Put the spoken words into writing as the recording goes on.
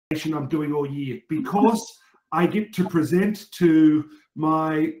I'm doing all year, because I get to present to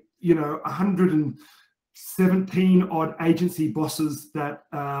my 117 odd agency bosses that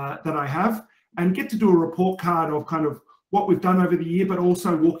I have, and get to do a report card of kind of what we've done over the year, but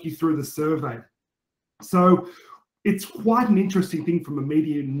also walk you through the survey. So it's quite an interesting thing from a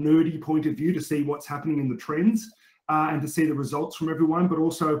media nerdy point of view to see what's happening in the trends and to see the results from everyone. But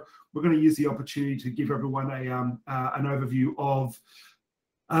also, we're going to use the opportunity to give everyone an overview of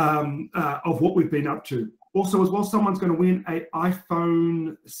what we've been up to. Also, as well, someone's going to win an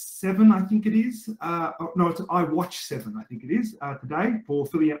iPhone 7, I think it is. No, it's an iWatch 7, I think it is, today, for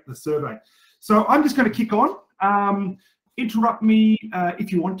filling out the survey. So I'm just going to kick on. Interrupt me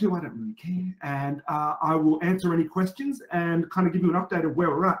if you want to, I don't really care. And I will answer any questions and kind of give you an update of where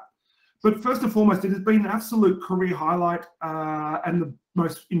we're at. But first and foremost, it has been an absolute career highlight and the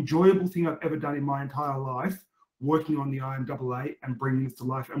most enjoyable thing I've ever done in my entire life, working on the IMAA and bringing this to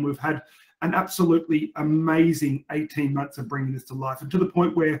life. And we've had an absolutely amazing 18 months of bringing this to life. And to the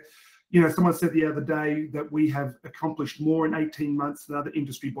point where, someone said the other day that we have accomplished more in 18 months than other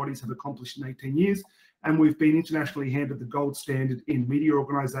industry bodies have accomplished in 18 years. And we've been internationally handed the gold standard in media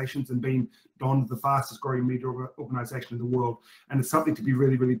organizations and been donned the fastest growing media organization in the world. And it's something to be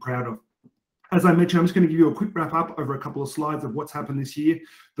really, really proud of. As I mentioned, I'm just going to give you a quick wrap up over a couple of slides of what's happened this year,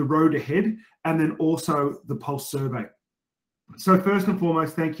 the road ahead, and then also the Pulse survey. So first and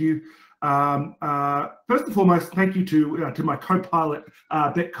foremost, thank you. Thank you to my co-pilot,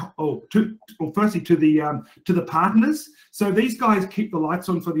 firstly to the partners. So these guys keep the lights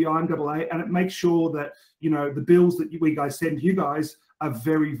on for the IMAA, and it makes sure that the bills that we guys send you guys are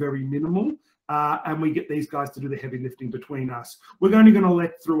very, very minimal. And we get these guys to do the heavy lifting between us. We're only going to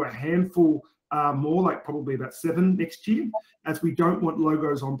let through a handful more, like probably about 7 next year, as we don't want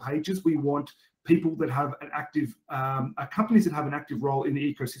logos on pages. We want people that have an active, companies that have an active role in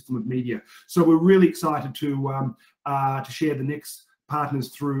the ecosystem of media. So we're really excited to share the next partners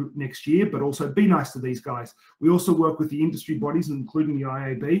through next year, but also be nice to these guys. We also work with the industry bodies, including the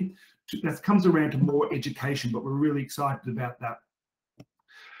IAB. That comes around to more education, but we're really excited about that.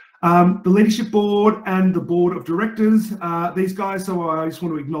 The leadership board and the board of directors, these guys, so I just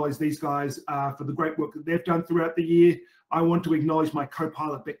want to acknowledge these guys for the great work that they've done throughout the year. I want to acknowledge my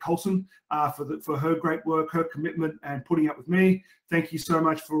co-pilot, Beck Colson, for her great work, her commitment, and putting up with me. Thank you so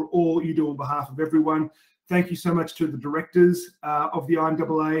much for all you do on behalf of everyone. Thank you so much to the directors of the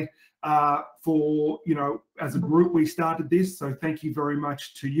IMAA for, as a group, we started this. So thank you very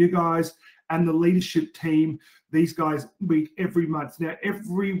much to you guys. And the leadership team, these guys meet every month. Now,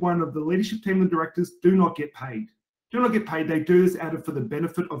 every one of the leadership team and directors do not get paid. Do not get paid. They do this for the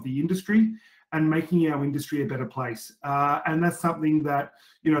benefit of the industry and making our industry a better place. And that's something that,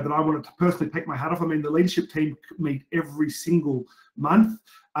 that I wanted to personally take my hat off. I mean, the leadership team meet every single month.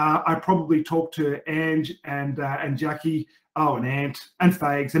 I probably talk to Ange and Jackie, and Ant and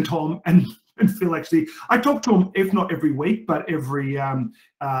Fags and Tom and Phil. Actually, I talk to them, if not every week, but every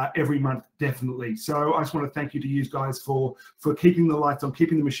month, definitely. So I just want to thank you to you guys for keeping the lights on,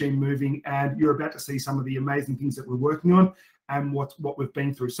 keeping the machine moving, and you're about to see some of the amazing things that we're working on and what we've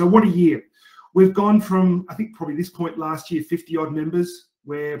been through. So what a year. We've gone from, I think probably this point last year, 50 odd members,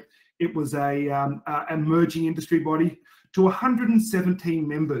 where it was an emerging industry body, to 117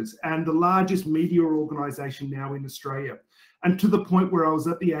 members, and the largest media organization now in Australia. And to the point where I was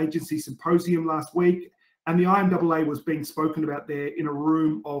at the agency symposium last week, and the IMAA was being spoken about there in a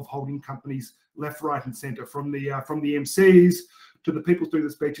room of holding companies left, right, and centre, from the MCs to the people doing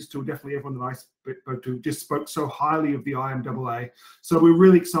the speeches, to definitely everyone that I spoke to just spoke so highly of the IMAA. So we're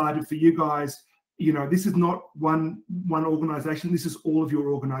really excited for you guys. This is not one organisation. This is all of your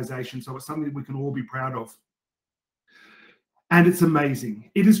organisation. So it's something that we can all be proud of. And it's amazing.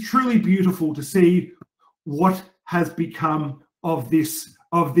 It is truly beautiful to see what has become of this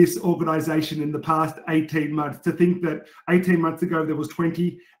organization in the past 18 months. To think that 18 months ago there was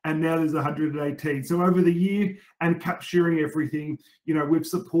 20 and now there's 118. So over the year, and capturing everything, we've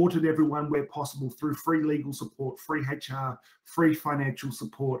supported everyone where possible through free legal support, free HR, free financial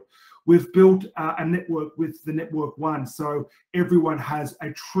support. We've built a network with the Network One, so everyone has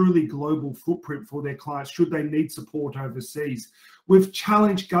a truly global footprint for their clients should they need support overseas. We've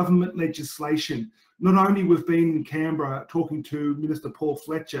challenged government legislation. Not only we've been in Canberra talking to Minister Paul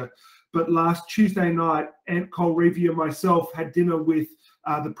Fletcher, but last Tuesday night, Aunt Cole Reevy and myself had dinner with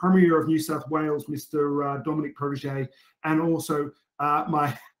the Premier of New South Wales, Mr. Dominic Protege, and also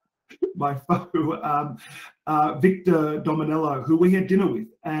my my foe, Victor Dominello, who we had dinner with.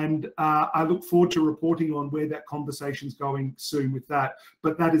 And I look forward to reporting on where that conversation's going soon with that.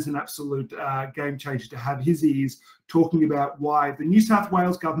 But that is an absolute game changer to have his ears talking about why the New South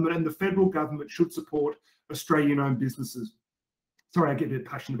Wales government and the federal government should support Australian-owned businesses. Sorry, I get a bit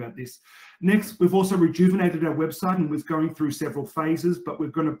passionate about this. Next, we've also rejuvenated our website, and we're going through several phases, but we're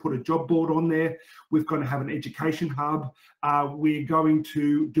going to put a job board on there. We're going to have an education hub. We're going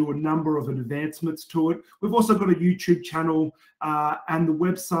to do a number of advancements to it. We've also got a YouTube channel, and the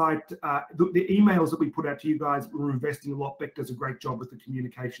website, the emails that we put out to you guys, we're investing a lot. Beck does a great job with the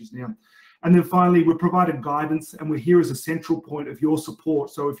communications now. And then finally, we've provided guidance, and we're here as a central point of your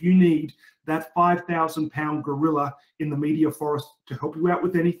support. So if you need that 5,000-pound gorilla in the media forest to help you out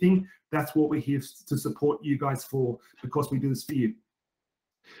with anything, that's what we're here to support you guys for, because we do this for you.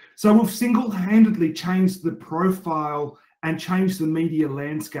 So we've single-handedly changed the profile and changed the media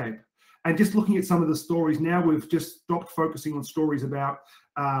landscape. And just looking at some of the stories now, we've just stopped focusing on stories about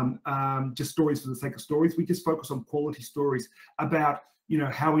just stories for the sake of stories. We just focus on quality stories about, you know,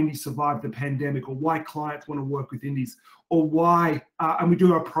 how indies survived the pandemic, or why clients want to work with indies, or why, and we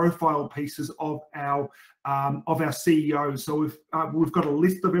do our profile pieces of our CEOs. So we've got a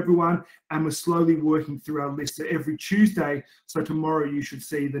list of everyone, and we're slowly working through our list. So every Tuesday, so tomorrow you should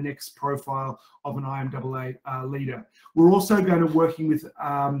see the next profile of an IMAA leader. We're also going to working with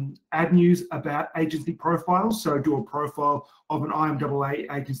Ad News about agency profiles. So do a profile of an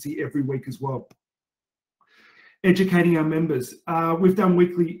IMAA agency every week as well. Educating our members. We've done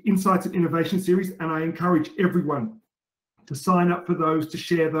weekly Insights and Innovation series, and I encourage everyone to sign up for those, to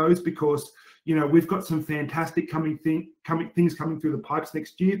share those, because, you know, we've got some fantastic things coming through the pipes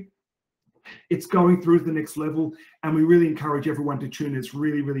next year. It's going through to the next level, and we really encourage everyone to tune in. It's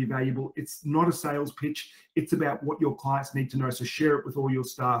really, really valuable. It's not a sales pitch. It's about what your clients need to know. So share it with all your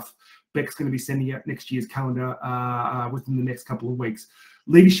staff. Beck's going to be sending out next year's calendar within the next couple of weeks.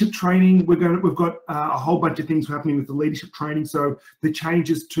 Leadership training, we've got a whole bunch of things happening with the leadership training. So the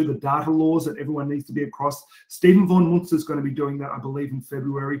changes to the data laws that everyone needs to be across. Stephen Von Munster is going to be doing that, I believe, in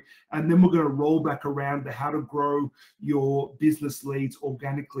February. And then we're going to roll back around to how to grow your business leads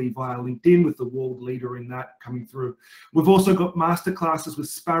organically via LinkedIn, with the world leader in that coming through. We've also got masterclasses with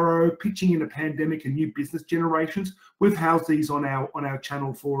Sparrow, pitching in a pandemic and new business generations. We've housed these on our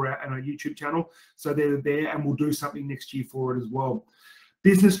channel on our YouTube channel. So they're there, and we'll do something next year for it as well.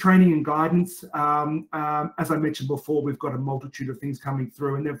 Business training and guidance. As I mentioned before, we've got a multitude of things coming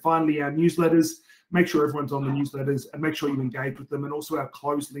through. And then finally, our newsletters. Make sure everyone's on the newsletters, and make sure you engage with them. And also our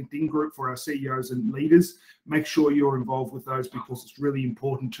closed LinkedIn group for our CEOs and leaders. Make sure you're involved with those, because it's really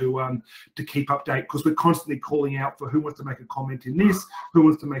important to keep update, because we're constantly calling out for who wants to make a comment in this, who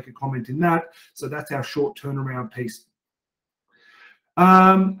wants to make a comment in that. So that's our short turnaround piece.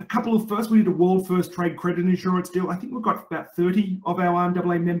 A couple of firsts, we did a world first trade credit insurance deal. I think we've got about 30 of our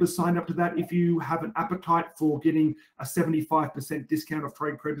IMAA members signed up to that. If you have an appetite for getting a 75% discount of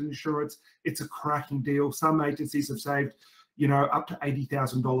trade credit insurance, it's a cracking deal. Some agencies have saved, you know, up to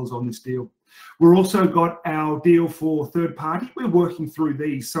 $80,000 on this deal. We're also got our deal for third party. We're working through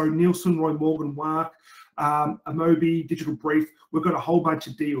these. So Nielsen, Roy Morgan, Wark, Amobi, Digital Brief, we've got a whole bunch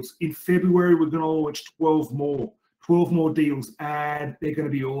of deals. In February, we're going to launch 12 more deals, and they're going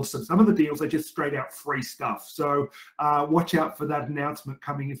to be awesome. Some of the deals are just straight out free stuff. So watch out for that announcement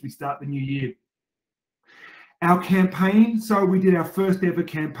coming as we start the new year. Our campaign, so we did our first ever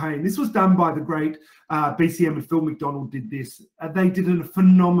campaign. This was done by the great BCM, and Phil McDonald did this. They did a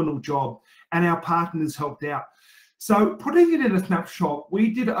phenomenal job, and our partners helped out. So putting it in a snapshot,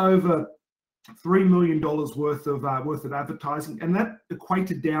 we did over $3 million worth of advertising, and that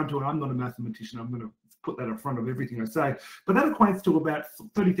equated down to, and I'm not a mathematician, I'm going to put that in front of everything I say, but that equates to about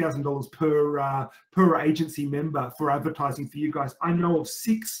 $30,000 per agency member for advertising for you guys. I know of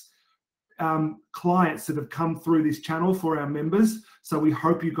 6 clients that have come through this channel for our members, so we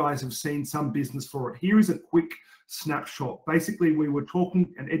hope you guys have seen some business for it. Here is a quick snapshot. Basically, we were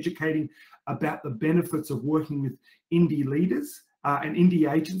talking and educating about the benefits of working with indie leaders and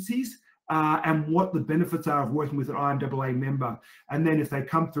indie agencies, and what the benefits are of working with an IMAA member. And then if they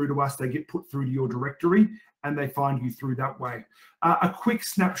come through to us, they get put through to your directory, and they find you through that way. A quick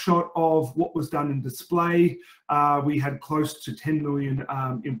snapshot of what was done in display. We had close to 10 million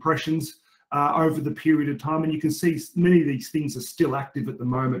impressions over the period of time. And you can see many of these things are still active at the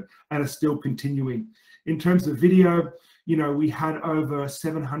moment and are still continuing. In terms of video, you know, we had over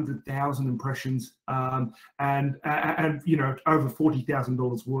 700,000 impressions and you know, over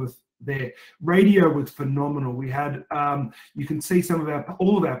 $40,000 there. Radio was phenomenal. We had, you can see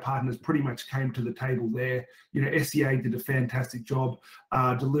all of our partners pretty much came to the table there. You know, SEA did a fantastic job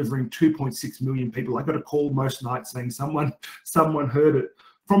delivering 2.6 million people. I got a call most nights saying someone heard it.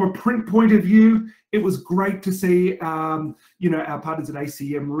 From a print point of view, it was great to see, you know, our partners at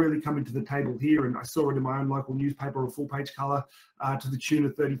ACM really coming to the table here. And I saw it in my own local newspaper, a full page color to the tune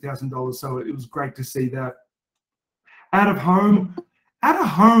of $30,000. So it was great to see that. Out of home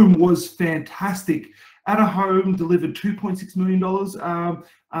was fantastic. Out of home delivered $2.6 million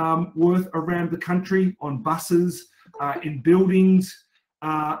worth around the country on buses, in buildings,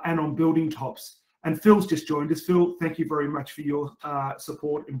 and on building tops. And Phil's just joined us. Phil, thank you very much for your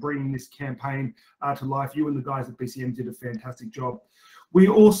support in bringing this campaign to life. You and the guys at BCM did a fantastic job. We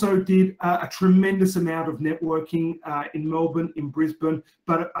also did a tremendous amount of networking in Melbourne, in Brisbane,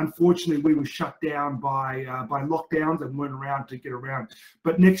 but unfortunately we were shut down by lockdowns and weren't around to get around.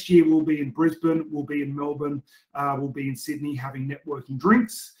 But next year we'll be in Brisbane, we'll be in Melbourne, we'll be in Sydney having networking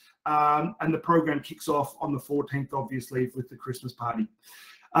drinks, and the program kicks off on the 14th, obviously, with the Christmas party.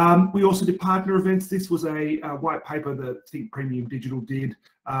 We also did partner events. This was a white paper that Think Premium Digital did,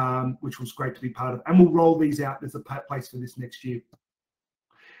 which was great to be part of. And we'll roll these out. There's a place for this next year.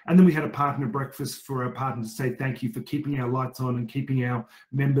 And then we had a partner breakfast for our partners to say thank you for keeping our lights on and keeping our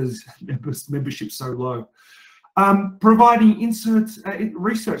membership so low. Providing inserts,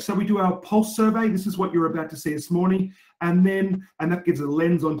 research. So we do our pulse survey. This is what you're about to see this morning. And that gives a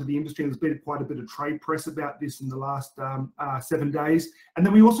lens onto the industry. There's been quite a bit of trade press about this in the last 7 days. And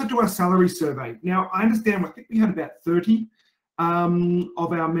then we also do our salary survey. Now, I understand, I think we had about 30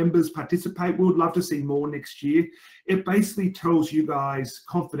 of our members participate. We would love to see more next year. It basically tells you guys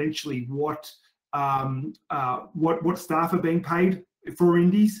confidentially what staff are being paid for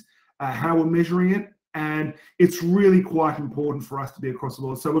indies, how we're measuring it. And it's really quite important for us to be across the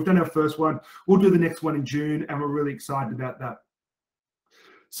board. So we've done our first one. We'll do the next one in June, and we're really excited about that.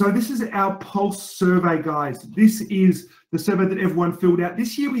 So this is our Pulse survey, guys. This is the survey that everyone filled out.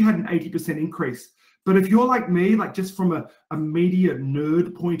 This year we had an 80% increase. But if you're like me, like just from a media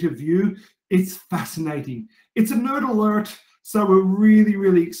nerd point of view, it's fascinating. It's a nerd alert. So we're really,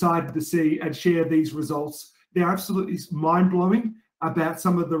 really excited to see and share these results. They're absolutely mind-blowing about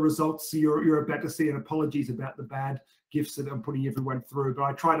some of the results you're about to see, and apologies about the bad gifts that I'm putting everyone through, but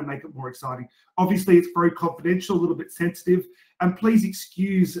I try to make it more exciting. Obviously, it's very confidential, a little bit sensitive, and please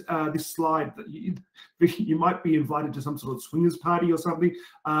excuse this slide. That you might be invited to some sort of swingers party or something.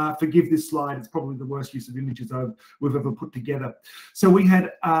 Forgive this slide. It's probably the worst use of images we've ever put together. So we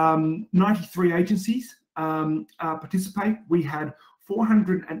had 93 agencies participate. We had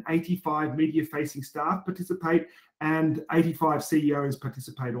 485 media-facing staff participate, and 85 CEOs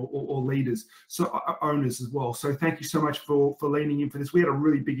participate, or leaders, so owners as well. So thank you so much for leaning in for this. We had a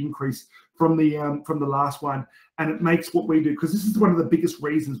really big increase from the last one, and it makes what we do, because this is one of the biggest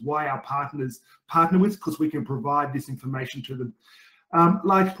reasons why our partners partner with, because we can provide this information to them.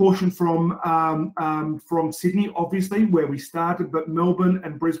 Large portion from Sydney, obviously, where we started, but Melbourne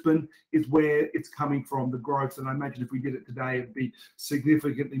and Brisbane is where it's coming from, the growth. And I imagine if we did it today, it'd be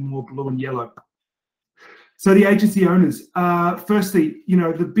significantly more blue and yellow. So the agency owners, firstly, you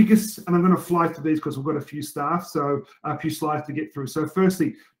know, the biggest, and I'm going to fly through these because we've got a few staff, so a few slides to get through. So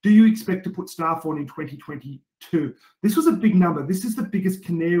firstly, do you expect to put staff on in 2022? This was a big number. This is the biggest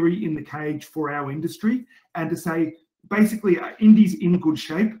canary in the cage for our industry. And to say, basically, Indie's in good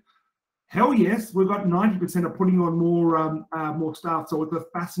shape. Hell yes, we've got 90% of putting on more staff. So it's a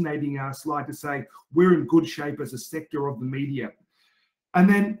fascinating slide to say we're in good shape as a sector of the media. And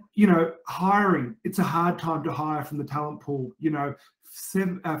then, you know, hiring, it's a hard time to hire from the talent pool. You know,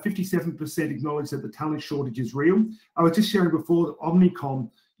 57% acknowledge that the talent shortage is real. I was just sharing before that Omnicom,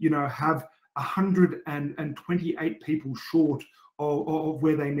 you know, have 128 people short of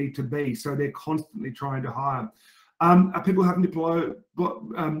where they need to be. So they're constantly trying to hire. Are people having to blow?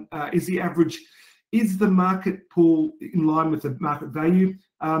 Is the market pool in line with the market value?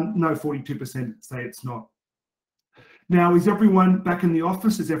 No, 42% say it's not. Now, is everyone back in the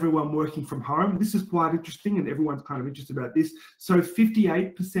office? Is everyone working from home? This is quite interesting, and everyone's kind of interested about this. So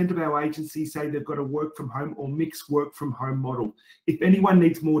 58% of our agencies say they've got a work from home or mixed work from home model. If anyone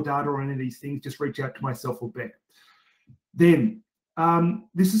needs more data on any of these things, just reach out to myself or Beck. Then,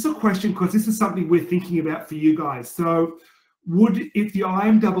 this is a question because this is something we're thinking about for you guys. So if the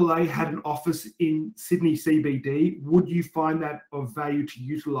IMAA had an office in Sydney CBD, would you find that of value to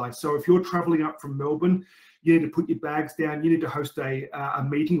utilize? So if you're traveling up from Melbourne, you need to put your bags down, you need to host a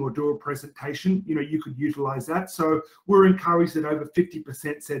meeting or do a presentation, you know, you could utilize that. So we're encouraged that over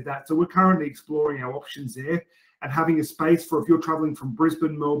 50% said that. So we're currently exploring our options there. and having a space for if you're traveling from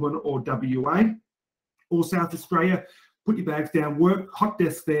Brisbane, Melbourne, or WA, or South Australia, put your bags down, work, hot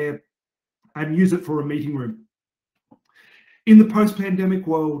desk there, and use it for a meeting room. In the post-pandemic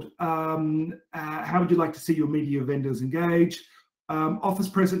world, how would you like to see your media vendors engage? Office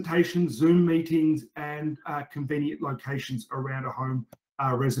presentations, Zoom meetings, and convenient locations around a home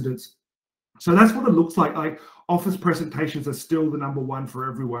residence. So that's what it looks like. Like office presentations are still the #1 for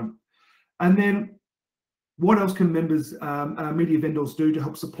everyone. And then what else can members, media vendors do to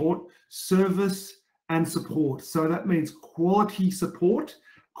help support? Service and support. So that means quality support,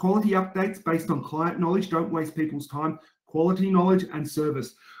 quality updates based on client knowledge. Don't waste people's time. Quality knowledge and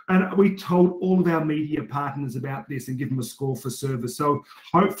service. And we told all of our media partners about this and give them a score for service. So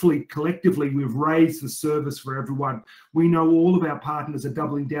hopefully collectively we've raised the service for everyone. We know all of our partners are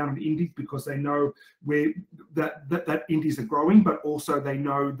doubling down on indies because they know that indies are growing, but also they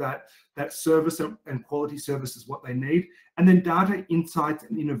know that service and quality service is what they need. And then data, insights,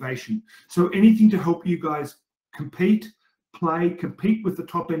 and innovation. So anything to help you guys compete with the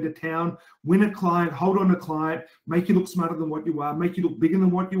top end of town, win a client, hold on a client, make you look smarter than what you are, make you look bigger than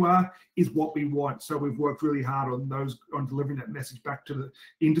what you are, is what we want. So we've worked really hard on delivering that message back to the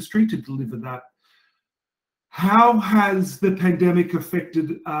industry to deliver that. How has the pandemic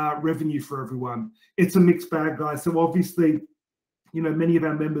affected revenue for everyone? It's a mixed bag, guys. So obviously, many of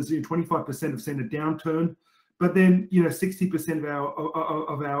our members, 25% have seen a downturn, but then 60%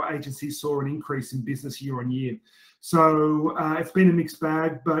 of our agencies saw an increase in business year on year. So it's been a mixed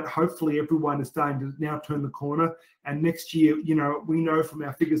bag, but hopefully everyone is starting to now turn the corner. And next year, we know from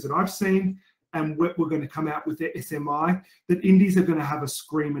our figures that I've seen, and we're going to come out with the SMI, that indies are going to have a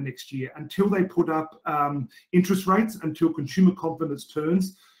screamer next year. Until they put up interest rates, until consumer confidence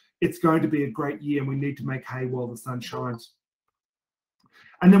turns, it's going to be a great year, and we need to make hay while the sun shines.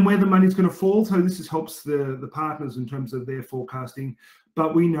 And then where the money's going to fall, so this helps the partners in terms of their forecasting,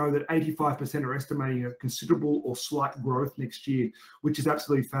 but we know that 85% are estimating a considerable or slight growth next year, which is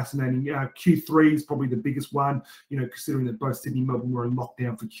absolutely fascinating. Q3 is probably the biggest one, considering that both Sydney and Melbourne were in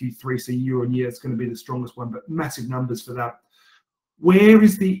lockdown for Q3, so year on year it's going to be the strongest one, but massive numbers for that. Where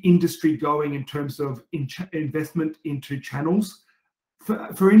is the industry going in terms of investment into channels?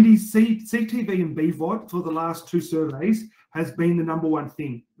 For indies, CTV and BVOD for the last 2 surveys has been the #1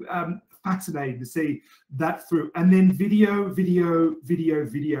 thing. Fascinating to see that through. And then video. You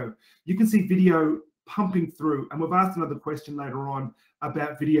can see video pumping through. And we've asked another question later on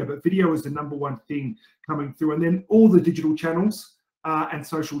about video, but video is the #1 thing coming through. And then all the digital channels and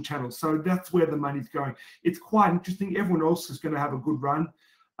social channels. So that's where the money's going. It's quite interesting. Everyone else is going to have a good run.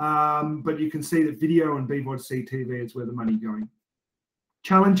 But you can see that video and BVOD CTV is where the money's going.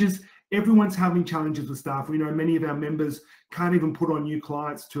 Challenges. Everyone's having challenges with staff. We know many of our members can't even put on new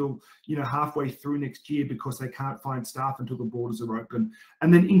clients till halfway through next year because they can't find staff until the borders are open.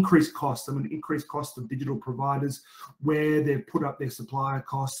 And then increased costs. Increased costs of digital providers where they've put up their supplier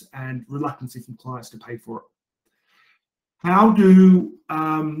costs and reluctancy from clients to pay for it. How do you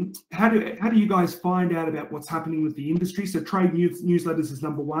guys find out about what's happening with the industry? So trade newsletters is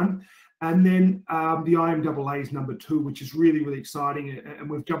 #1. And then the IMAA is #2, which is really, really exciting. And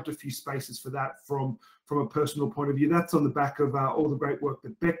we've jumped a few spaces for that from a personal point of view. That's on the back of all the great work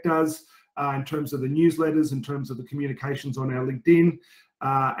that Beck does in terms of the newsletters, in terms of the communications on our LinkedIn,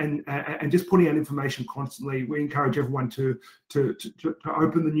 and just putting out information constantly. We encourage everyone to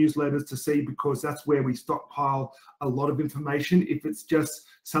open the newsletters to see, because that's where we stockpile a lot of information. If it's just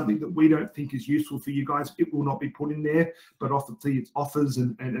something that we don't think is useful for you guys, it will not be put in there, but obviously it's offers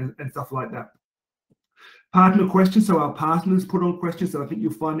and stuff like that. Partner questions. So our partners put on questions that I think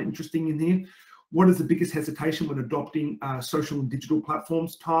you'll find interesting in here. What is the biggest hesitation when adopting social and digital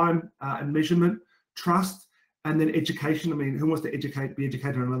platforms? Time and measurement, trust, and then education. Who wants to be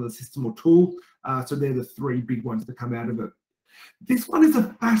educated on another system or tool? So they're the 3 big ones that come out of it. This one is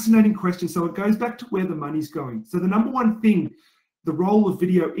a fascinating question. So it goes back to where the money's going. So the #1 thing, the role of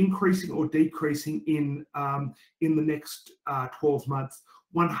video increasing or decreasing in the next 12 months.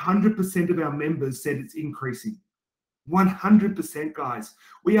 100% of our members said it's increasing. 100%, guys.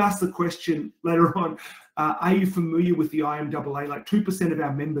 We asked the question later on, are you familiar with the IMAA? Like 2% of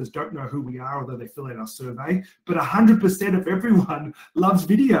our members don't know who we are, although they fill out our survey, but 100% of everyone loves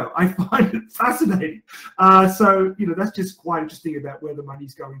video. I find it fascinating. So, that's just quite interesting about where the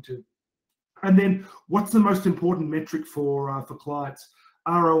money's going to. And then what's the most important metric for clients?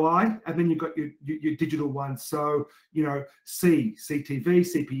 ROI, and then you've got your digital ones. So, CTV,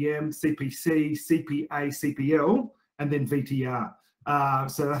 CPM, CPC, CPA, CPL, and then VTR.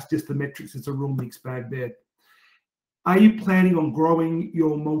 So that's just the metrics. It's a real mixed bag there. Are you planning on growing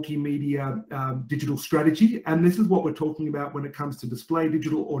your multimedia digital strategy? And this is what we're talking about when it comes to display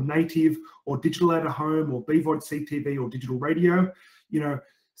digital or native or digital out of home or BVOD, CTV or digital radio.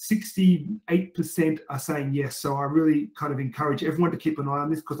 68% are saying yes. So I really kind of encourage everyone to keep an eye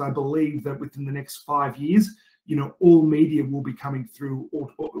on this, because I believe that within the next 5 years, all media will be coming through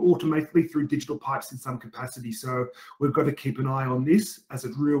automatically through digital pipes in some capacity. So we've got to keep an eye on this as a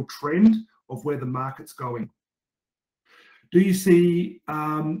real trend of where the market's going. Do you see,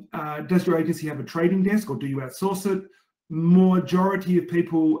 does your agency have a trading desk, or do you outsource it? Majority of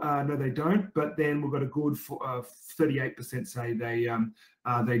people, no, they don't, but then we've got a good 38% say they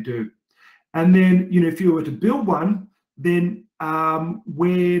do. And then, if you were to build one, then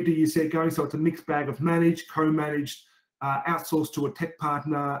where do you see it going? So it's a mixed bag of managed, co-managed, outsourced to a tech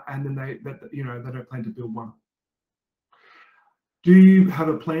partner, and then they don't plan to build one. Do you have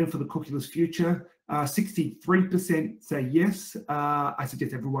a plan for the cookieless future? 63% say yes. I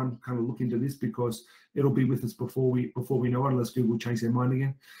suggest everyone kind of look into this, because it'll be with us before we know it, unless Google change their mind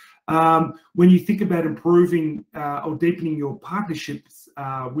again. When you think about improving or deepening your partnerships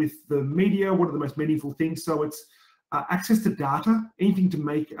with the media, what are the most meaningful things? So it's access to data. Anything to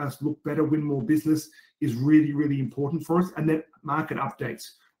make us look better, win more business is really, really important for us. And then market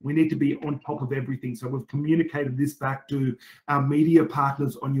updates. We need to be on top of everything. So we've communicated this back to our media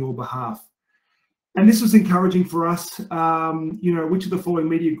partners on your behalf. And this was encouraging for us. Which of the following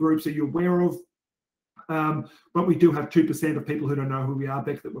media groups are you aware of? But we do have 2% of people who don't know who we are,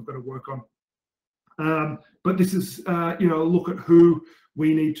 Beck, that we've got to work on. But this is, a look at who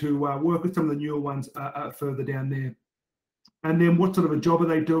we need to work with. Some of the newer ones are further down there. And then what sort of a job are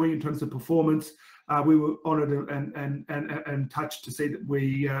they doing in terms of performance? We were honoured and touched to see that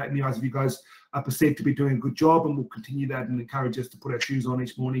we, in the eyes of you guys, are perceived to be doing a good job, and we'll continue that and encourage us to put our shoes on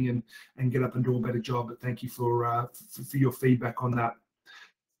each morning and get up and do a better job. But thank you for your feedback on that.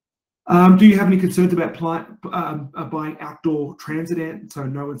 Do you have any concerns about buying outdoor transit ant? So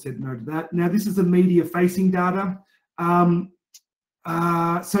no one said no to that. Now, this is the media-facing data.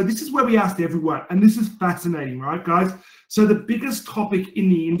 So this is where we asked everyone, and this is fascinating, right, guys? So the biggest topic in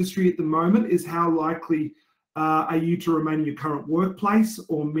the industry at the moment is how likely are you to remain in your current workplace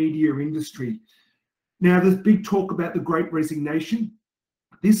or media industry? Now, there's big talk about the Great Resignation.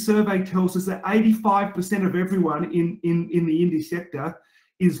 This survey tells us that 85% of everyone in the indie sector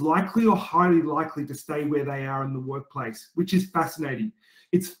is likely or highly likely to stay where they are in the workplace, which is fascinating.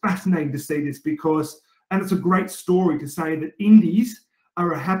 It's fascinating to see this, because, and it's a great story to say that indies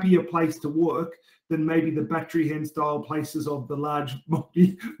are a happier place to work than maybe the battery hen style places of the large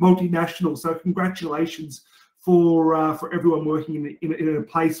multinationals. So congratulations for everyone working in a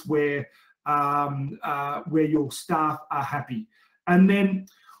place where your staff are happy. And then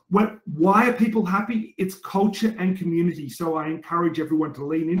why are people happy? It's culture and community. So I encourage everyone to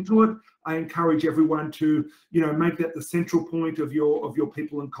lean into it. I encourage everyone to make that the central point of your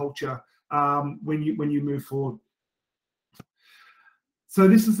people and culture when you move forward. So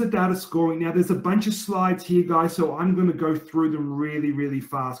this is the data scoring. Now, there's a bunch of slides here, guys, so I'm going to go through them really, really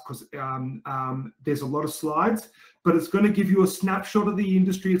fast, because there's a lot of slides, but it's going to give you a snapshot of the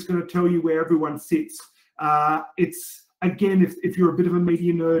industry. It's going to tell you where everyone sits. It's, again, if you're a bit of a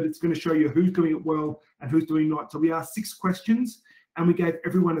media nerd, it's going to show you who's doing it well and who's doing not. So we asked 6 questions, and we gave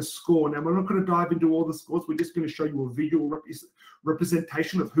everyone a score. Now, we're not going to dive into all the scores. We're just going to show you a visual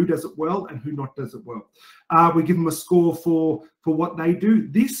representation of who does it well and who not does it well. We give them a score for what they do.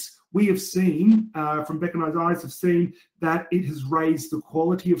 This, we have seen, from Beck and I's eyes, have seen that it has raised the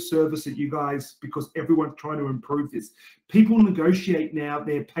quality of service at you guys, because everyone's trying to improve this. People negotiate now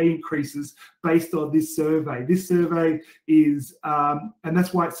their pay increases based on this survey. This survey is, and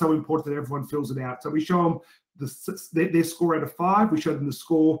that's why it's so important that everyone fills it out. So we show them their score out of 5. We show them the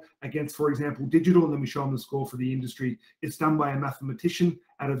score against, for example, digital, and then we show them the score for the industry. It's done by a mathematician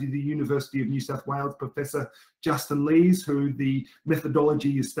out of the University of New South Wales, Professor Justin Lees, who the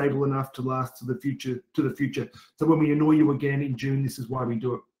methodology is stable enough to last to the future. So when we annoy you again in June, this is why we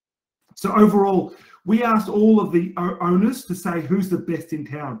do it. So overall, we asked all of the owners to say who's the best in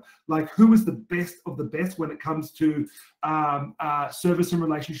town, like who is the best of the best when it comes to service and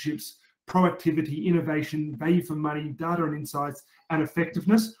relationships, proactivity, innovation, value for money, data and insights, and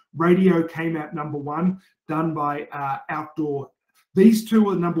effectiveness. Radio came out number 1, done by Outdoor. These two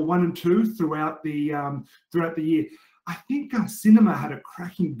are number 1 and 2 throughout the year. I think Cinema had a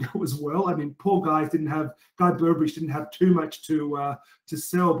cracking go as well. I mean, poor guy Burbridge didn't have too much to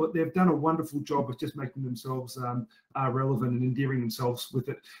sell, but they've done a wonderful job of just making themselves relevant and endearing themselves with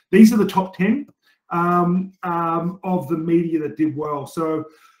it. These are the top 10 of the media that did well. So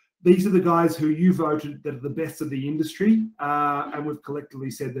These are the guys who you voted that are the best of the industry, and we've collectively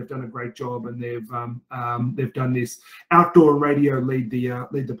said they've done a great job, and they've done this. Outdoor and radio lead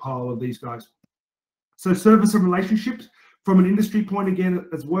the pile of these guys. So service and relationships from an industry point again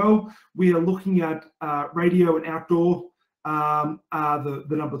as well. We are looking at radio and outdoor are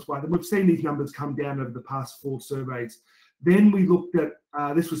the numbers one, and we've seen these numbers come down over the past 4 surveys. Then we looked at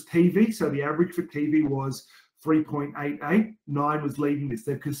this was TV, so the average for TV was 3.88. 9 was leading this.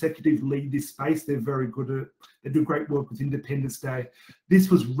 They consecutively lead this space. They're very good at. They do great work with Independence Day. This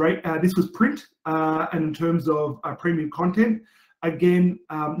was print, and in terms of premium content, again,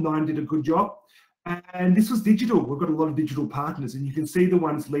 9 did a good job. And this was digital. We've got a lot of digital partners, and you can see the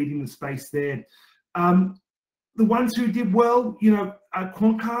ones leading the space there. The ones who did well, you know,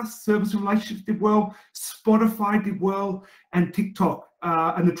 Comcast, Service and Relationships did well, Spotify did well, and TikTok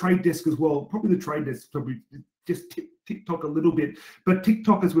and the Trade Desk as well. Probably the Trade Desk probably just TikTok a little bit, but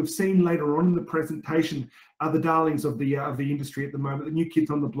TikTok, as we've seen later on in the presentation, are the darlings of the industry at the moment. The new kids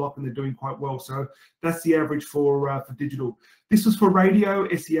on the block, and they're doing quite well. So that's the average for digital. This was for radio.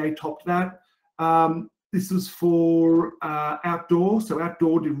 SEA topped that. This was for outdoor. So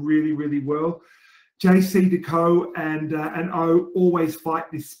outdoor did really, really well. JC, Deco, and O always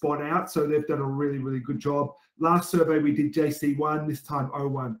fight this spot out, so they've done a really, really good job. Last survey we did JC won, this time O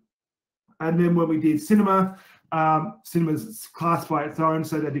won. And then when we did cinema, cinema's class by its own,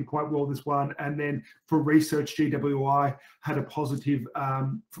 so they did quite well this one. And then for research, GWI had a positive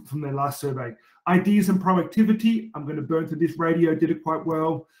from their last survey. Ideas and proactivity, I'm going to burn through this. Radio did it quite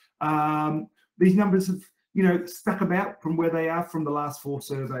well. These numbers have, you know, stuck about from where they are from the last 4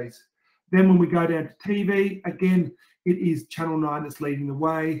 surveys. Then when we go down to TV, again, it is Channel 9 that's leading the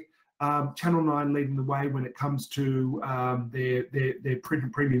way. Channel 9 leading the way when it comes to their print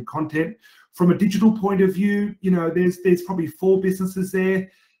and premium content. From a digital point of view, you know, there's probably 4 businesses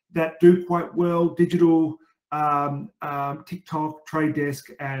there that do quite well. Digital, TikTok, Trade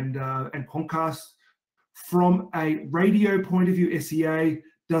Desk, and Comcast. From a radio point of view, SEA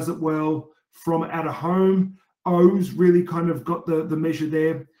does it well. From out of home, O's really kind of got the measure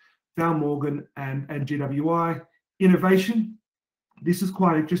there. Val Morgan and GWI. Innovation, this is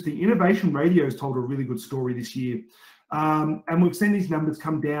quite interesting. Innovation Radio has told a really good story this year. And we've seen these numbers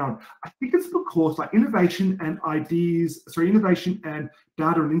come down. I think it's because like innovation and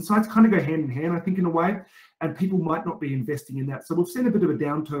data and insights kind of go hand in hand, I think, in a way, and people might not be investing in that. So we've seen a bit of a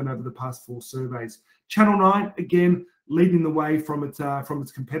downturn over the past 4 surveys. Channel 9, again, leading the way from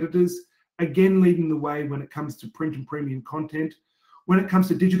its competitors, again, leading the way when it comes to print and premium content. When it comes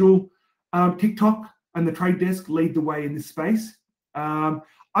to digital, TikTok and the Trade Desk lead the way in this space. I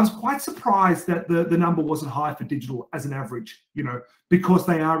was quite surprised that the number wasn't high for digital as an average, you know, because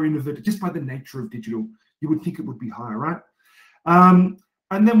they are innovative just by the nature of digital. You would think it would be higher, right? And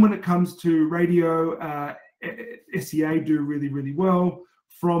then when it comes to radio, SEA do really, really well.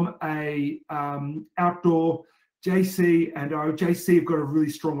 From a outdoor, JC and JC have got a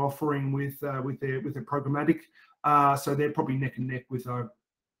really strong offering with their programmatic. So they're probably neck and neck with O.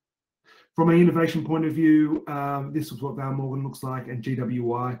 From an innovation point of view, this is what Val Morgan looks like, and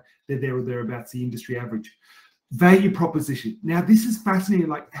GWI, they're there or thereabouts the industry average. Value proposition. Now, this is fascinating.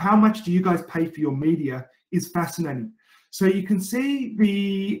 Like, how much do you guys pay for your media is fascinating. So you can see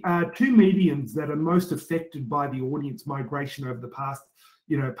the 2 mediums that are most affected by the audience migration over the past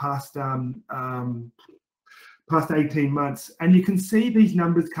 18 months. And you can see these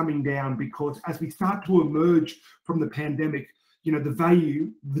numbers coming down because as we start to emerge from the pandemic, you know,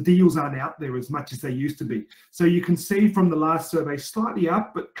 the deals aren't out there as much as they used to be. So you can see from the last survey, slightly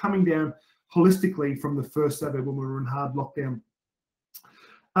up, but coming down holistically from the first survey when we were in hard lockdown.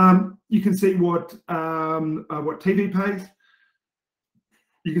 You can see what TV pays.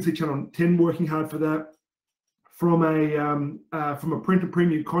 You can see Channel 10 working hard for that. From a print and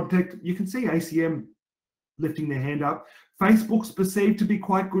premium content, you can see ACM lifting their hand up. Facebook's perceived to be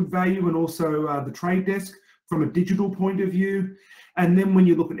quite good value, and also the Trade Desk from a digital point of view. And then when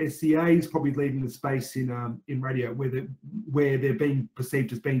you look at SCA, is probably leading the space in radio, where they're being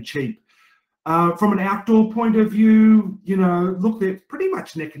perceived as being cheap. From an outdoor point of view, you know, look, they're pretty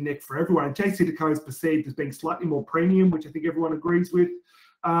much neck and neck for everyone. JC Deco is perceived as being slightly more premium, which I think everyone agrees with.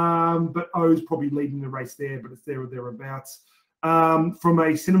 But O's probably leading the race there, but it's there or thereabouts. From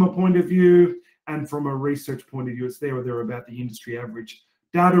a cinema point of view and from a research point of view, it's there or thereabout the industry average.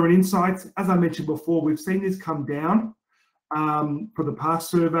 Data and insights, as I mentioned before, we've seen this come down for the past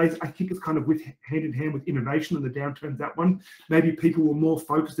surveys. I think it's kind of hand in hand with innovation and the downturn, that one. Maybe people were more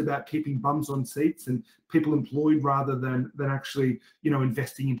focused about keeping bums on seats and people employed rather than actually, you know,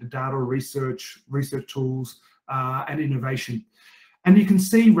 investing into data research tools and innovation. And you can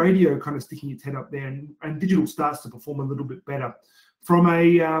see radio kind of sticking its head up there, and digital starts to perform a little bit better. From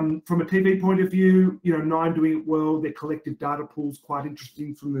a TV point of view, you know, Nine doing it well. Their collective data pool's quite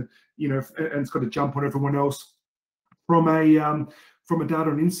interesting from the, you know, and it's got a jump on everyone else. From a data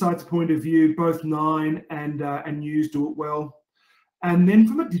and insights point of view, both Nine and News do it well. And then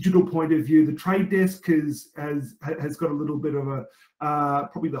from a digital point of view, the Trade Desk has got a little bit of a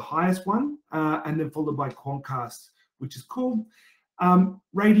probably the highest one, and then followed by Quantcast, which is cool.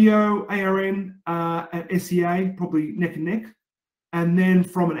 Radio, ARN, and SEA probably neck and neck. And then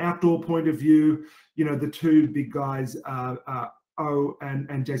from an outdoor point of view, you know, the two big guys, O and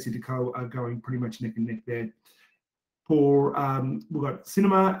JCDecaux, are going pretty much neck and neck there. For we've got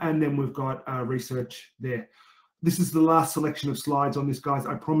cinema, and then we've got research there. This is the last selection of slides on this, guys.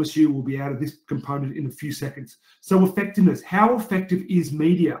 I promise you we'll be out of this component in a few seconds. So effectiveness. How effective is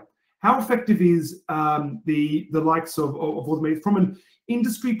media? How effective is the likes of all the media? From an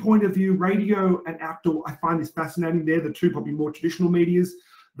industry point of view, radio and outdoor, I find this fascinating. They're the two probably more traditional medias.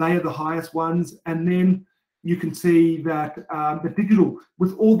 They are the highest ones. And then you can see that the digital,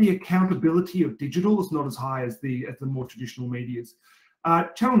 with all the accountability of digital, is not as high as the more traditional medias.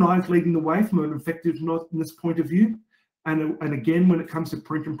 Channel 9 is leading the way from an effectiveness point of view. And again, when it comes to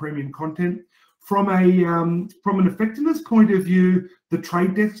print and premium content, from an effectiveness point of view, the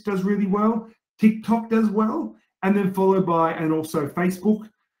Trade Desk does really well, TikTok does well, and then followed by, and also Facebook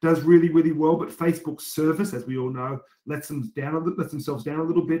does really, really well. But Facebook's service, as we all know, lets themselves down a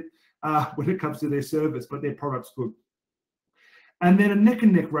little bit when it comes to their service, but their product's good. And then a neck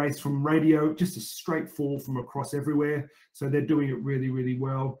and neck race from radio, just a straight fall from across everywhere. So they're doing it really, really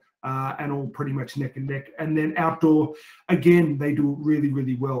well, and all pretty much neck and neck. And then outdoor, again, they do really,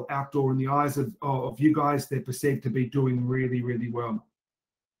 really well. Outdoor, in the eyes of you guys, they're perceived to be doing really, really well.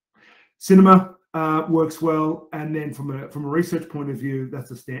 Cinema works well. And then from a research point of view,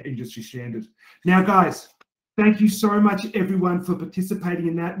 that's a industry standard. Now, guys, thank you so much, everyone, for participating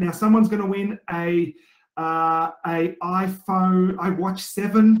in that. Now, someone's going to win a iPhone, iWatch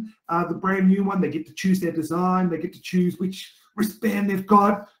 7, the brand new one. They get to choose their design. They get to choose which wristband they've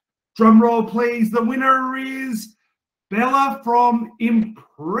got. Drum roll, please. The winner is Bella from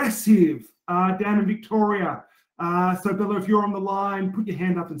Impressive down in Victoria. So Bella, if you're on the line, put your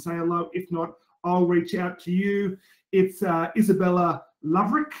hand up and say hello. If not, I'll reach out to you. It's Isabella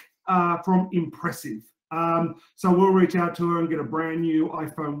Loverick from Impressive. So we'll reach out to her and get a brand new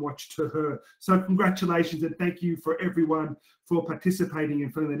iPhone watch to her. So congratulations, and thank you for everyone for participating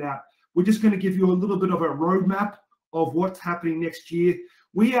and filling it out. We're just going to give you a little bit of a roadmap of what's happening next year.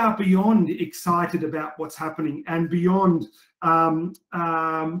 We are beyond excited about what's happening, and beyond,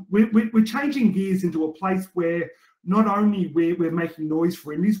 we're changing gears into a place where not only we're making noise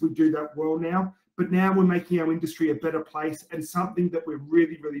for indies, we do that well now, but now we're making our industry a better place, and something that we're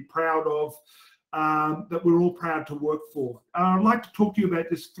really, really proud of. That we're all proud to work for. I'd like to talk to you about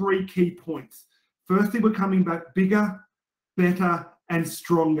just 3 key points. Firstly, we're coming back bigger, better, and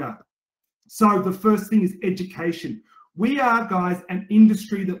stronger. So the first thing is education. We are, guys, an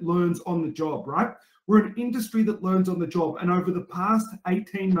industry that learns on the job, right? We're an industry that learns on the job. And over the past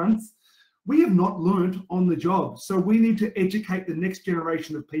 18 months, we have not learned on the job. So we need to educate the next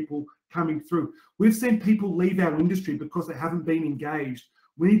generation of people coming through. We've seen people leave our industry because they haven't been engaged.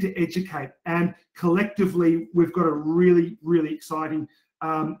 We need to educate, and collectively, we've got a really, really exciting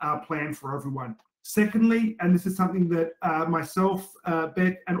plan for everyone. Secondly, and this is something that myself,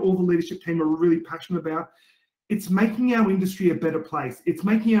 Beck, and all the leadership team are really passionate about, it's making our industry a better place. It's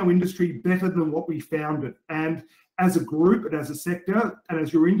making our industry better than what we found it. And as a group, and as a sector, and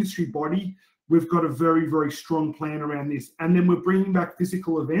as your industry body, we've got a very, very strong plan around this. And then we're bringing back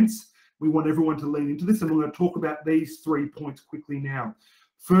physical events. We want everyone to lean into this, and we're going to talk about these 3 points quickly now.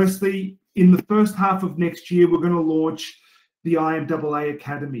 Firstly, in the first half of next year, we're going to launch the IMAA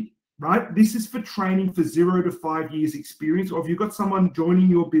Academy, right? This is for training for 0 to 5 years experience, or if you've got someone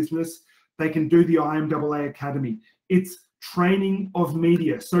joining your business, they can do the IMAA Academy. It's training of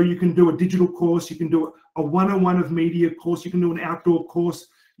media. So you can do a digital course, you can do a 101 of media course, you can do an outdoor course,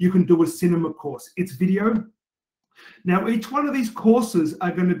 you can do a cinema course. It's video. Now, each one of these courses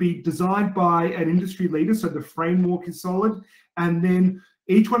are going to be designed by an industry leader, so the framework is solid, and then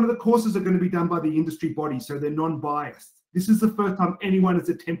each one of the courses are going to be done by the industry body, so they're non-biased. This is the first time anyone has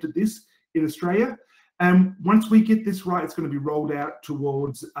attempted this in Australia. And once we get this right, it's going to be rolled out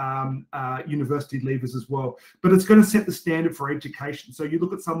towards university leavers as well. But it's going to set the standard for education. So you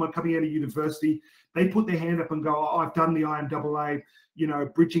look at someone coming out of university, they put their hand up and go, oh, I've done the IMAA,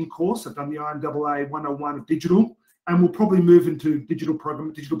 bridging course. I've done the IMAA 101 of digital. And we'll probably move into digital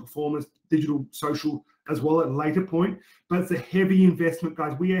program, digital performance, digital social as well at a later point. But it's a heavy investment,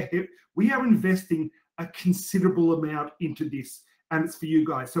 guys. We are investing a considerable amount into this, and it's for you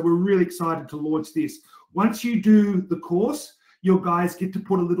guys. So we're really excited to launch this. Once you do the course, your guys get to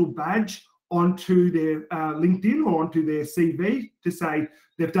put a little badge onto their LinkedIn or onto their CV to say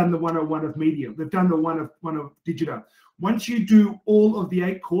they've done the 101 of media, they've done the one of digital. Once you do all of the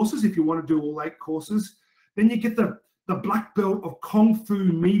 8 courses, if you want to do all 8 courses, then you get the black belt of Kung Fu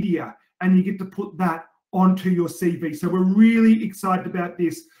media, and you get to put that onto your CV. So we're really excited about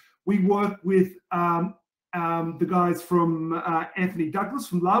this. We work with the guys from Anthony Douglas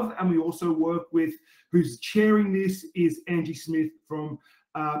from Love, and we also work with, who's chairing this is Angie Smith from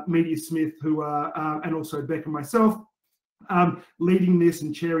Media Smith, who are, and also Beck and myself, leading this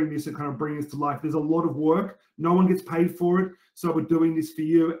and chairing this and kind of bringing this to life. There's a lot of work. No one gets paid for it. So we're doing this for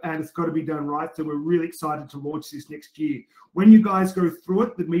you, and it's got to be done right. So we're really excited to launch this next year. When you guys go through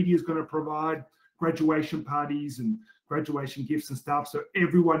it, the media is going to provide graduation parties and graduation gifts and stuff. So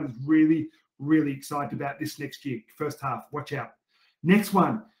everyone is really, really excited about this next year, first half. Watch out. Next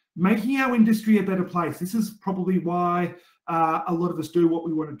one, making our industry a better place. This is probably why a lot of us do what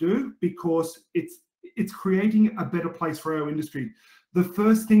we want to do, because it's creating a better place for our industry. The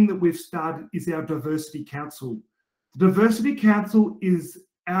first thing that we've started is our Diversity Council. The Diversity Council is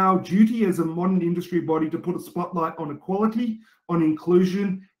our duty as a modern industry body to put a spotlight on equality, on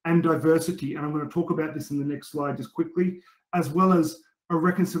inclusion and diversity. And I'm going to talk about this in the next slide just quickly, as well as a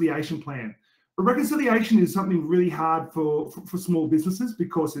reconciliation plan. A reconciliation is something really hard for small businesses,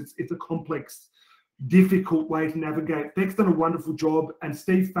 because it's a complex, difficult way to navigate. Beck's done a wonderful job, and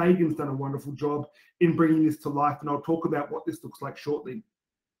Steve Fagan's done a wonderful job in bringing this to life, and I'll talk about what this looks like shortly.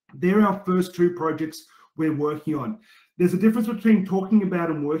 They're our first 2 projects we're working on. There's a difference between talking about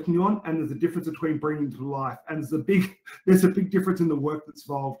and working on, and there's a difference between bringing to life, and there's a big difference in the work that's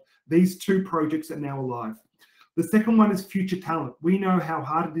involved. These 2 projects are now alive. The second one is future talent. We know how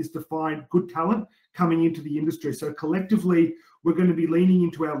hard it is to find good talent coming into the industry. So collectively, we're going to be leaning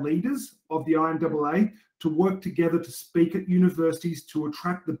into our leaders of the IMAA to work together to speak at universities, to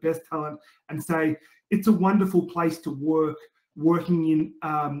attract the best talent and say, it's a wonderful place to work, working in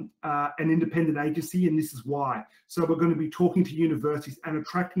an independent agency, and this is why. So we're going to be talking to universities and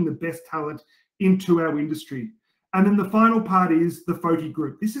attracting the best talent into our industry. And then the final part is the FOTI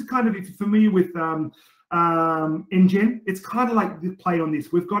group. This is kind of, if you're familiar with NGen, it's kind of like the play on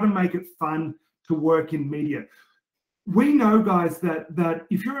this. We've got to make it fun to work in media. We know, guys, that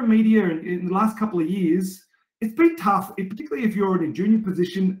if you're in media in the last couple of years, it's been tough, particularly if you're in a junior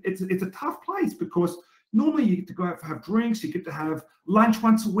position. It's a tough place, because normally you get to go out for have drinks, you get to have lunch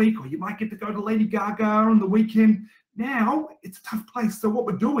once a week, or you might get to go to Lady Gaga on the weekend. Now it's a tough place. So what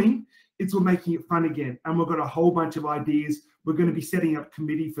we're doing is we're making it fun again, and we've got a whole bunch of ideas. We're going to be setting up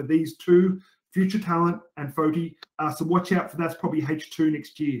committee for these 2, future talent and FOTI. So watch out for that's probably H2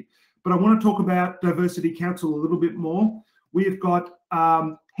 next year. But I want to talk about Diversity Council a little bit more. We've got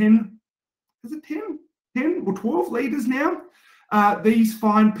 10 or 12 leaders now. These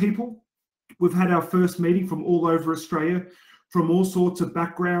fine people, we've had our first meeting from all over Australia, from all sorts of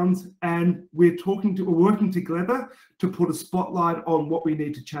backgrounds, and we're working together to put a spotlight on what we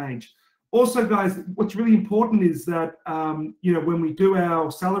need to change. Also, guys, what's really important is that when we do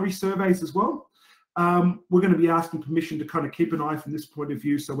our salary surveys as well, we're going to be asking permission to kind of keep an eye from this point of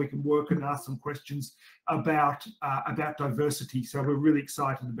view, so we can work and ask some questions about diversity. So we're really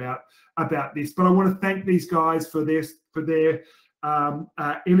excited about this. But I want to thank these guys for their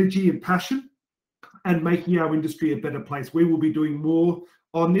energy and passion and making our industry a better place. We will be doing more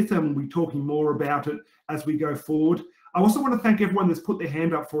on this, and we'll be talking more about it as we go forward. I also want to thank everyone that's put their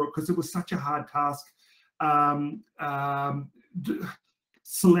hand up for it, because it was such a hard task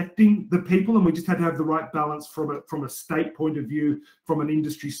selecting the people, and we just had to have the right balance from a state point of view, from an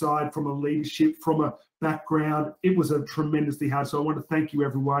industry side, from a leadership, from a background. It was a tremendously hard. So I want to thank you,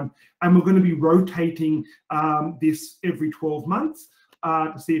 everyone. And we're going to be rotating this every 12 months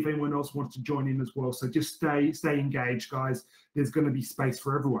to see if anyone else wants to join in as well. So just stay engaged, guys. There's going to be space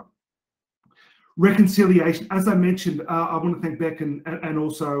for everyone. Reconciliation, as I mentioned, I want to thank Beck and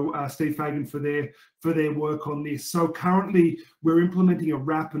also Steve Fagan for their work on this. So currently we're implementing a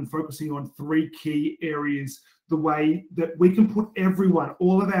wrap and focusing on 3 key areas, the way that we can put everyone,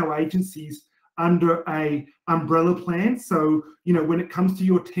 all of our agencies, under a umbrella plan. So, when it comes to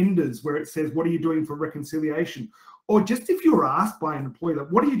your tenders, where it says, what are you doing for reconciliation? Or just if you're asked by an employer, like,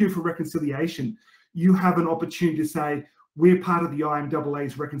 what do you do for reconciliation? You have an opportunity to say, we're part of the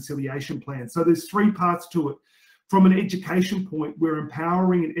IMAA's reconciliation plan. So there's 3 parts to it. From an education point, we're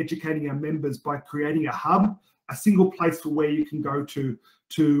empowering and educating our members by creating a hub, a single place for where you can go to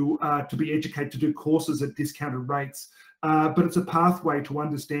be educated, to do courses at discounted rates. But it's a pathway to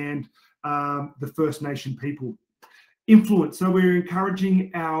understand the First Nation people. Influence. So we're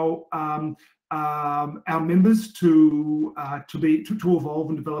encouraging our members to evolve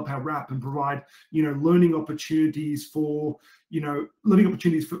and develop our RAP and provide, learning opportunities for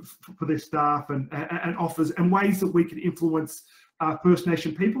their staff and offers and ways that we can influence First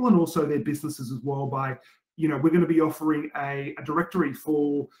Nation people and also their businesses as well by, we're going to be offering a directory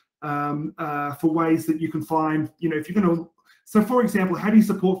for ways that you can find, if you're going to. So, for example, how do you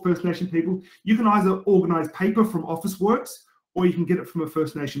support First Nation people? You can either organise paper from Officeworks, or you can get it from a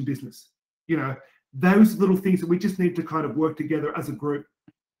First Nation business. Those little things that we just need to kind of work together as a group.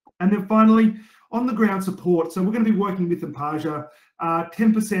 And then finally, on the ground support. So we're going to be working with IMAA.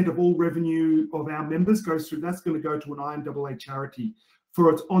 10% of all revenue of our members goes through. That's going to go to an IMAA charity for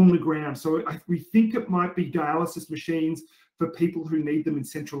its on the ground. So we think it might be dialysis machines for people who need them in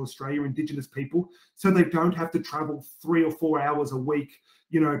Central Australia, Indigenous people, so they don't have to travel 3 or 4 hours a week,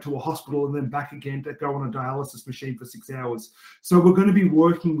 to a hospital and then back again to go on a dialysis machine for 6 hours. So we're going to be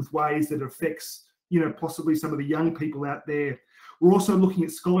working with ways that affects, possibly some of the young people out there. We're also looking at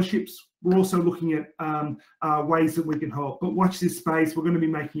scholarships. We're also looking at ways that we can help. But watch this space. We're going to be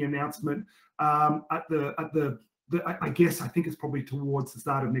making an announcement I think it's probably towards the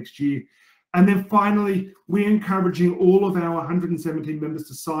start of next year. And then finally, we're encouraging all of our 117 members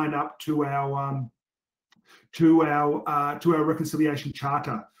to sign up to our reconciliation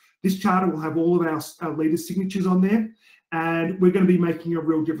charter. This charter will have all of our leaders' signatures on there, and we're going to be making a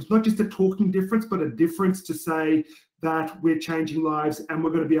real difference, not just a talking difference, but a difference to say that we're changing lives, and we're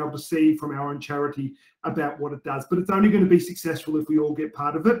going to be able to see from our own charity about what it does. But it's only going to be successful if we all get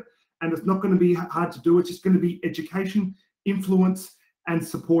part of it, and it's not going to be hard to do. It's just going to be education, influence, and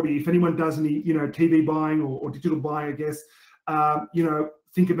supporting. If anyone does any, TV buying or digital buying, I guess,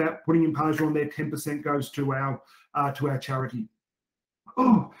 think about putting IMAA on there. 10% goes to our charity.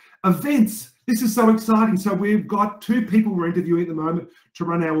 Oh, events. This is so exciting. So we've got 2 people we're interviewing at the moment to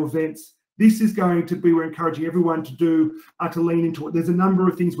run our events. This is going to be, we're encouraging everyone to do, to lean into it. There's a number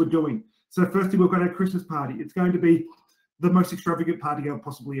of things we're doing. So firstly, we've got our Christmas party. It's going to be the most extravagant party I've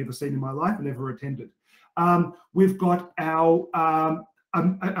possibly ever seen in my life and ever attended. We've got our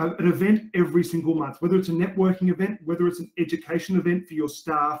an event every single month, whether it's a networking event, whether it's an education event for your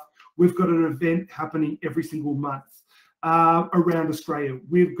staff. We've got an event happening every single month around Australia.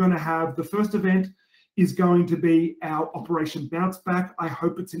 We're going to have the first event is going to be our Operation Bounce Back. I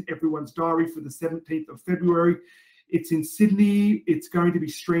hope it's in everyone's diary for the 17th of February. It's in Sydney. It's going to be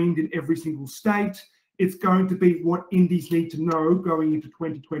streamed in every single state. It's going to be what Indies need to know going into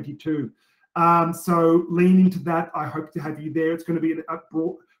 2022. So lean into that. I hope to have you there. It's going to be at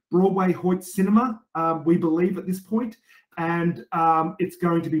Broadway Hoyt Cinema, we believe at this point, and it's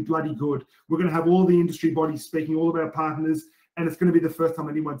going to be bloody good. We're going to have all the industry bodies speaking, all of our partners, and it's going to be the first time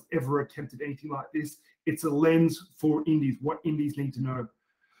anyone's ever attempted anything like this. It's a lens for Indies, what Indies need to know.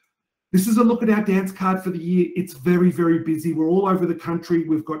 This is a look at our dance card for the year. It's very, very busy. We're all over the country.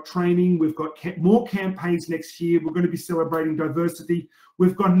 We've got training. We've got more campaigns next year. We're going to be celebrating diversity.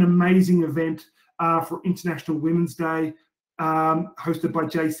 We've got an amazing event for International Women's Day, hosted by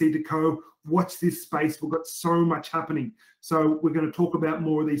JC Deco. Watch this space. We've got so much happening. So we're going to talk about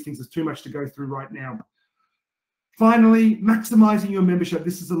more of these things. There's too much to go through right now. Finally, maximizing your membership.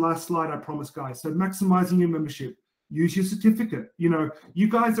 This is the last slide, I promise, guys. So maximizing your membership. Use your certificate. You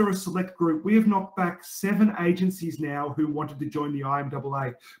guys are a select group. We have knocked back 7 agencies now who wanted to join the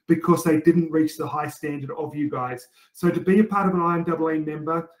IMAA because they didn't reach the high standard of you guys. So to be a part of an IMAA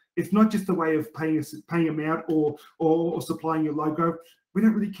member, it's not just a way of paying them out or supplying your logo. We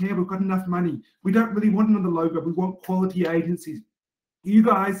don't really care. We've got enough money. We don't really want another logo. We want quality agencies. You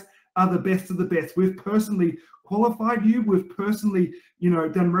guys are the best of the best. We've personally qualified you. We've personally,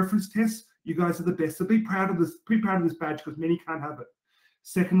 done reference tests. You guys are the best. So be proud of this badge because many can't have it.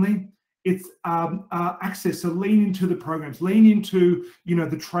 Secondly, it's access. So lean into the programs, lean into,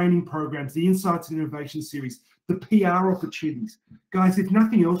 the training programs, the Insights and Innovation Series, the PR opportunities. Guys, if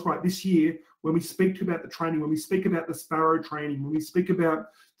nothing else, right, this year, when we speak about the training, when we speak about the Sparrow training, when we speak about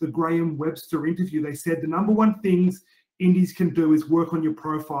the Graham Webster interview, they said the number 1 things Indies can do is work on your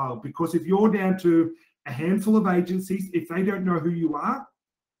profile, because if you're down to a handful of agencies, if they don't know who you are,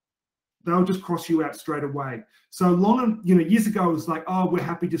 they'll just cross you out straight away. So years ago, it was like, oh, we're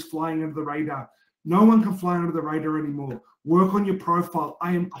happy just flying under the radar. No one can fly under the radar anymore. Work on your profile.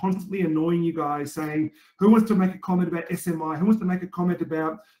 I am constantly annoying you guys saying, who wants to make a comment about SMI? Who wants to make a comment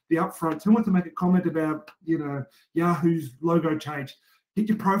about the upfronts? Who wants to make a comment about, Yahoo's logo change? Get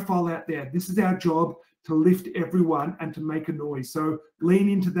your profile out there. This is our job, to lift everyone and to make a noise. So lean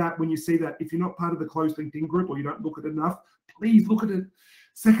into that when you see that. If you're not part of the closed LinkedIn group or you don't look at it enough, please look at it.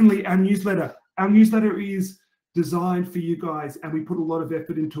 Secondly, our newsletter. Our newsletter is designed for you guys, and we put a lot of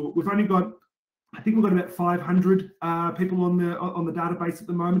effort into it. We've only got, I think we've got about 500 people on the database at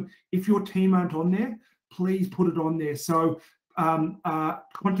the moment. If your team aren't on there, please put it on there. So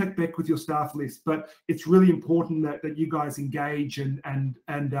contact Beck with your staff list, but it's really important that you guys engage and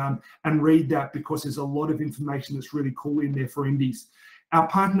read that, because there's a lot of information that's really cool in there for indies. Our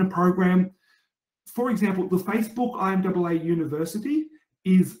partner program, for example, the Facebook IMAA University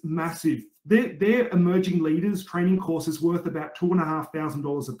is massive. Their emerging leaders training course is worth about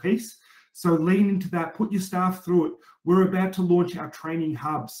 $2,500 a piece. So lean into that, put your staff through it. We're about to launch our training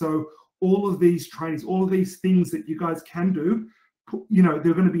hub. So all of these trainings, all of these things that you guys can do, you know,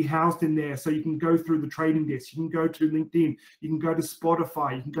 they're going to be housed in there. So you can go through the trading desk, you can go to LinkedIn, you can go to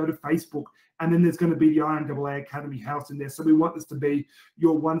Spotify, you can go to Facebook, and then there's going to be the IMAA Academy housed in there. So we want this to be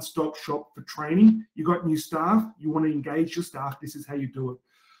your one-stop shop for training. You got new staff, you want to engage your staff, this is how you do it.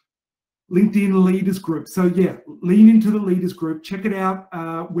 LinkedIn Leaders Group. So yeah, lean into the Leaders Group. Check it out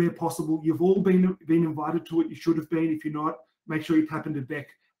where possible. You've all been invited to it. You should have been. If you're not, make sure you tap into Beck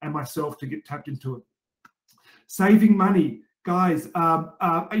and myself to get tapped into it. Saving money. Guys,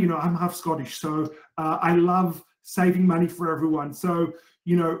 you know, I'm half Scottish, so I love saving money for everyone. So,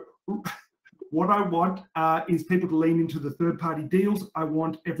 you know, what I want is people to lean into the third-party deals. I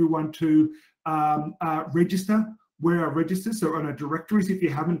want everyone to register where I register. So on our directories, if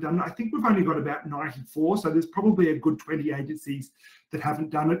you haven't done it, I think we've only got about 94. So there's probably a good 20 agencies that haven't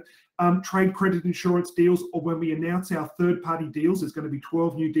done it. Trade credit insurance deals, or when we announce our third-party deals, there's going to be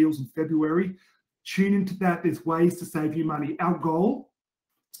 12 new deals in February. Tune into that. There's ways to save you money. Our goal,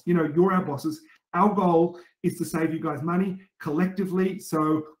 you know, you're our bosses. Our goal is to save you guys money collectively.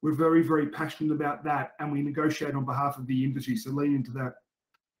 So we're very, very passionate about that, and we negotiate on behalf of the industry. So lean into that.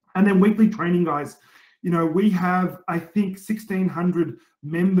 And then weekly training, guys. You know, we have, I think, 1,600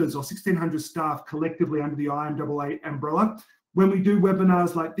 members or 1,600 staff collectively under the IMAA umbrella. When we do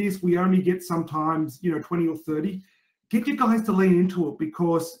webinars like this, we only get sometimes, you know, 20 or 30. Get you guys to lean into it,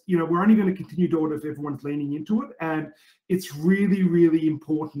 because, you know, we're only going to continue to do it if everyone's leaning into it. And it's really, really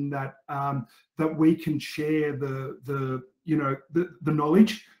important that that we can share the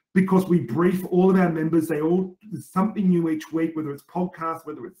knowledge, because we brief all of our members. There's something new each week, whether it's podcast,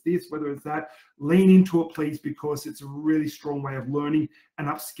 whether it's this, whether it's that. Lean into it, please, because it's a really strong way of learning and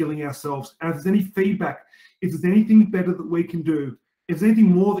upskilling ourselves. And if there's any feedback, if there's anything better that we can do, if there's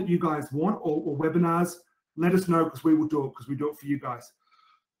anything more that you guys want, or webinars, let us know, because we will do it, because we do it for you guys.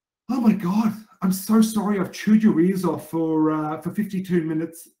 Oh my God, I'm so sorry I've chewed your ears off for 52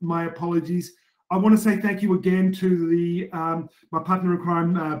 minutes. My apologies. I want to say thank you again to my partner in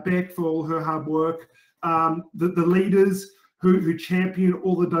crime, Beck, for all her hard work. The leaders who champion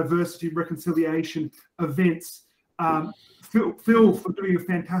all the diversity reconciliation events. Phil for doing a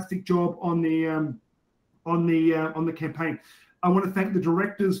fantastic job on the campaign. I want to thank the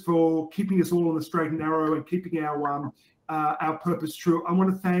directors for keeping us all on the straight and narrow and keeping our purpose true. I want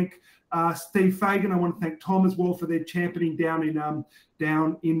to thank Steve Fagan. I want to thank Tom as well for their championing down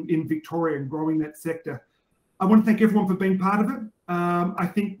in Victoria and growing that sector. I want to thank everyone for being part of it. I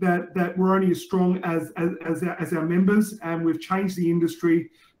think that we're only as strong as our members, and we've changed the industry.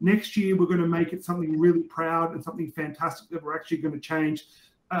 Next year, we're going to make it something really proud and something fantastic that we're actually going to change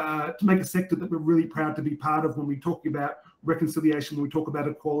to make a sector that we're really proud to be part of. When we talk about reconciliation, when we talk about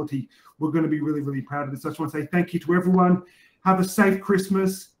equality, we're going to be really, really proud of this. I just want to say thank you to everyone. Have a safe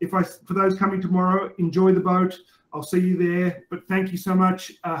Christmas. For those coming tomorrow, enjoy the boat. I'll see you there. But thank you so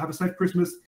much. Have a safe Christmas.